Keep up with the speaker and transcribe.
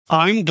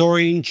I'm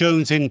Dorian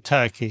Jones in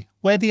Turkey,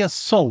 where the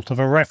assault of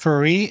a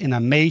referee in a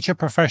major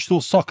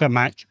professional soccer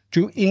match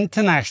drew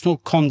international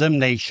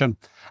condemnation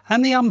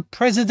and the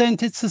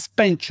unprecedented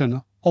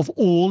suspension of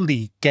all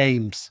league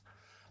games.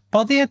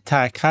 But the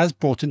attack has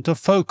brought into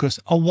focus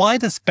a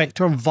wider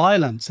spectre of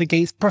violence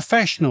against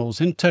professionals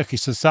in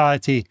Turkish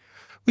society,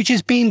 which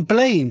is being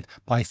blamed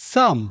by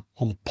some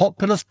on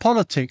populist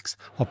politics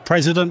of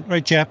President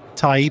Recep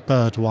Tayyip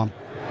Erdogan.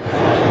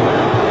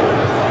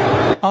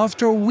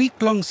 After a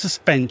week-long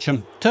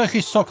suspension,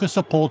 Turkish soccer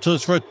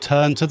supporters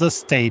returned to the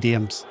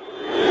stadiums.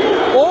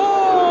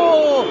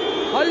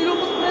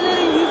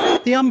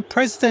 The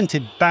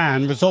unprecedented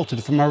ban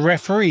resulted from a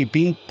referee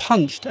being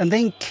punched and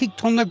then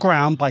kicked on the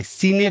ground by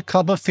senior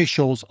club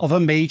officials of a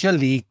major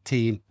league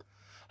team.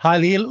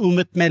 Halil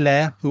Umut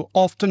Meler, who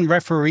often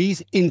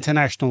referees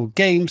international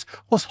games,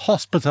 was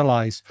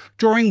hospitalized,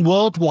 drawing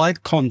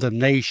worldwide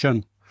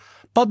condemnation.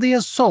 But the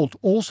assault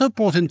also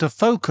brought into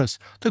focus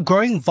the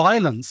growing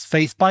violence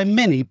faced by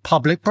many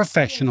public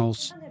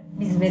professionals.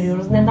 Biz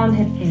veriyoruz. Neden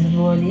hep biz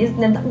böyleyiz?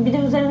 Bir de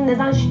üzerine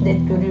neden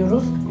şiddet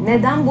görüyoruz?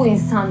 Neden bu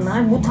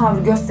insanlar bu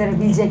tavrı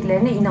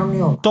gösterebileceklerine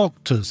inanıyor?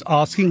 Doctors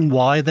asking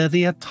why they're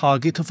the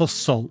target of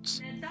assaults.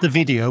 The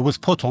video was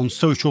put on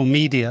social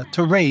media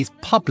to raise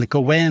public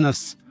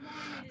awareness.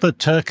 The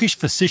Turkish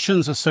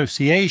Physicians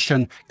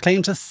Association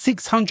claims a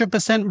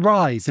 600%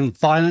 rise in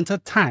violent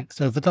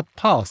attacks over the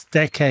past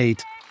decade.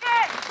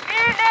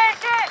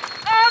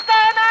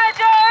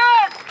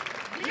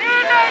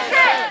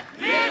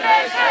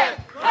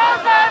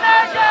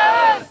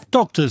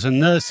 Doctors and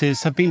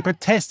nurses have been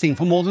protesting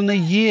for more than a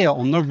year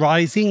on the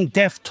rising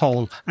death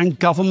toll and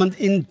government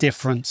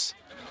indifference.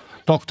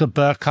 Dr.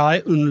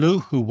 Berkay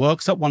Unlu, who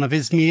works at one of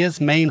Izmir's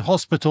main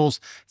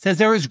hospitals, says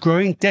there is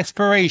growing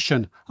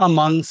desperation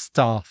among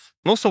staff.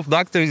 Lots of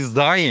doctors is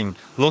dying.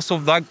 Lots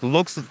of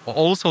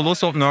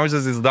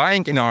nurses is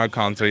dying in our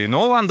country.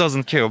 No one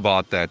doesn't care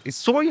about that. It's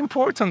so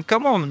important.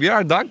 Come on, we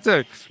are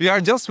doctors. We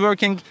are just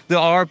working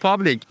our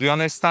public. Do you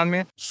understand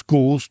me?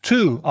 Schools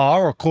too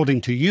are,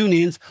 according to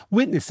unions,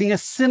 witnessing a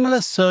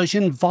similar surge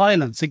in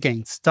violence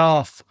against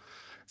staff.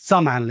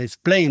 Some analysts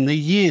blame the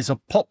years of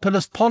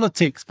populist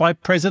politics by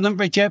President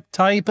Recep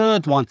Tayyip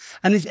Erdogan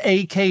and his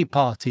AK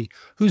party,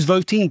 whose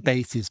voting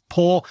base is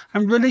poor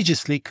and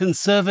religiously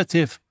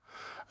conservative.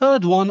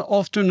 Erdogan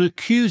often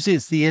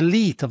accuses the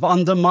elite of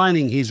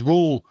undermining his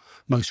rule.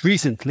 Most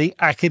recently,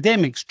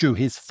 academics drew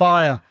his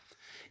fire.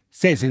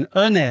 Says in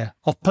Öner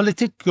of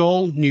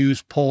Political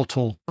News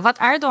Portal. What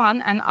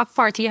Erdogan and AK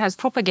Party has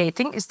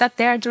propagating is that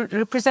they are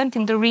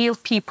representing the real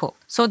people.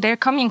 So they're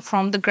coming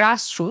from the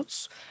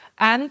grassroots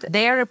and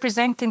they are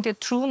representing the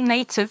true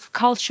native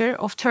culture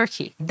of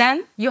Turkey.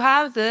 Then you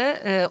have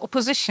the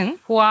opposition,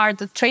 who are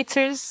the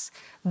traitors,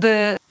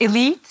 the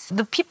elite,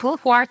 the people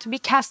who are to be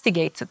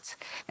castigated.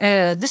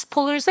 This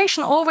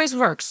polarization always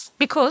works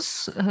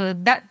because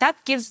that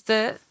gives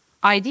the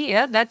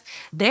idea that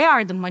they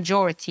are the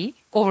majority,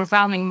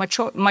 overwhelming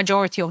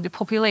majority of the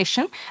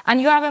population,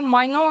 and you have a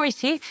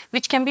minority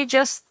which can be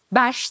just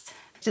bashed,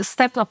 just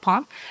stepped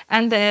upon,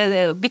 and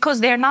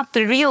because they're not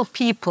the real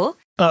people.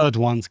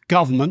 Erdogan's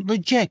government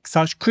rejects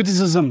such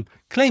criticism,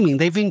 claiming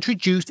they've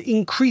introduced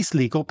increased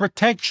legal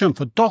protection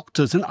for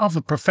doctors and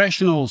other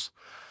professionals.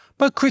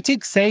 But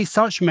critics say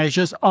such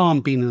measures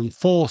aren't being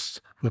enforced,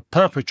 with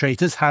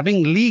perpetrators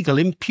having legal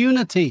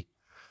impunity.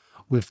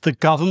 With the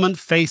government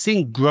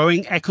facing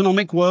growing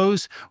economic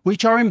woes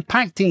which are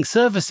impacting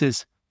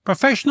services,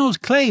 professionals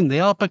claim they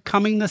are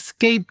becoming the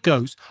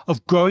scapegoats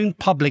of growing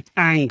public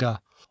anger,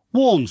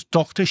 warns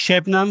Dr.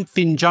 Şebnem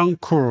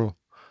Fincankuru,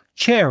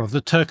 chair of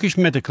the Turkish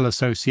Medical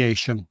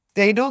Association.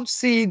 They don't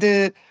see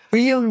the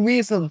real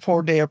reason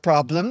for their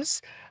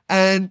problems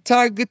and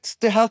target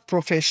the health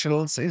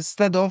professionals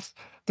instead of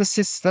the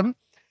system.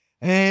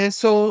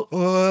 So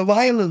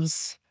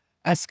violence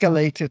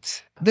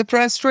escalated. The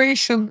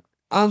frustration,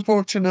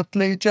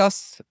 unfortunately,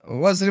 just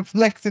was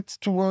reflected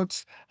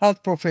towards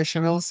health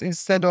professionals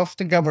instead of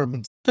the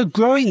government. The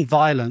growing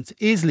violence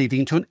is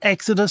leading to an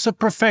exodus of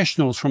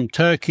professionals from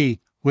Turkey,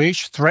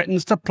 which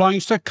threatens to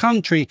plunge the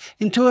country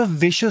into a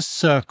vicious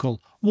circle,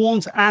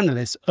 warns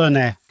analyst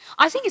Öner.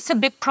 I think it's a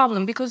big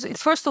problem because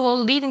it's first of all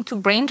leading to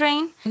brain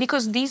drain,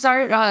 because these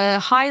are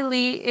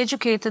highly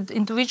educated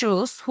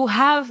individuals who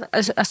have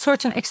a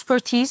certain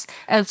expertise,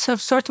 a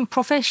certain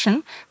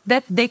profession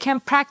that they can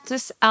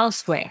practice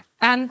elsewhere.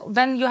 And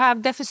when you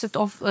have deficit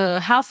of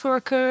health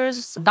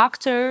workers,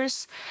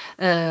 doctors,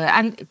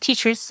 and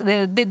teachers,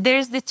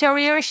 there's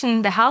deterioration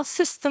in the health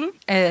system,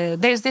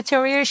 there's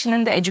deterioration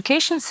in the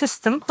education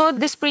system. So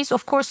this brings,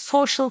 of course,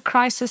 social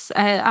crisis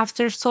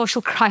after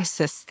social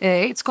crisis.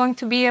 It's going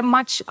to be a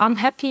much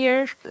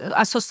unhappier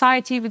a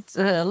society with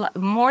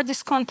more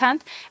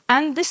discontent,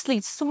 and this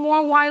leads to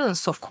more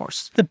violence, of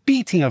course. The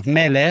beating of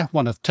Meler,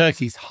 one of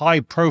Turkey's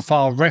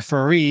high-profile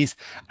referees,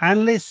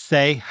 analysts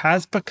say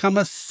has become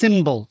a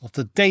symbol of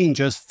the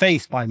dangers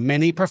faced by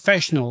many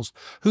professionals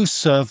who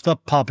serve the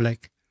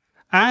public,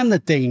 and the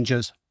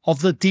dangers of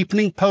the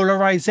deepening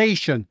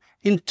polarization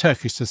in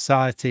Turkish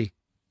society.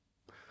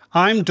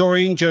 I'm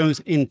Dorian Jones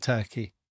in Turkey.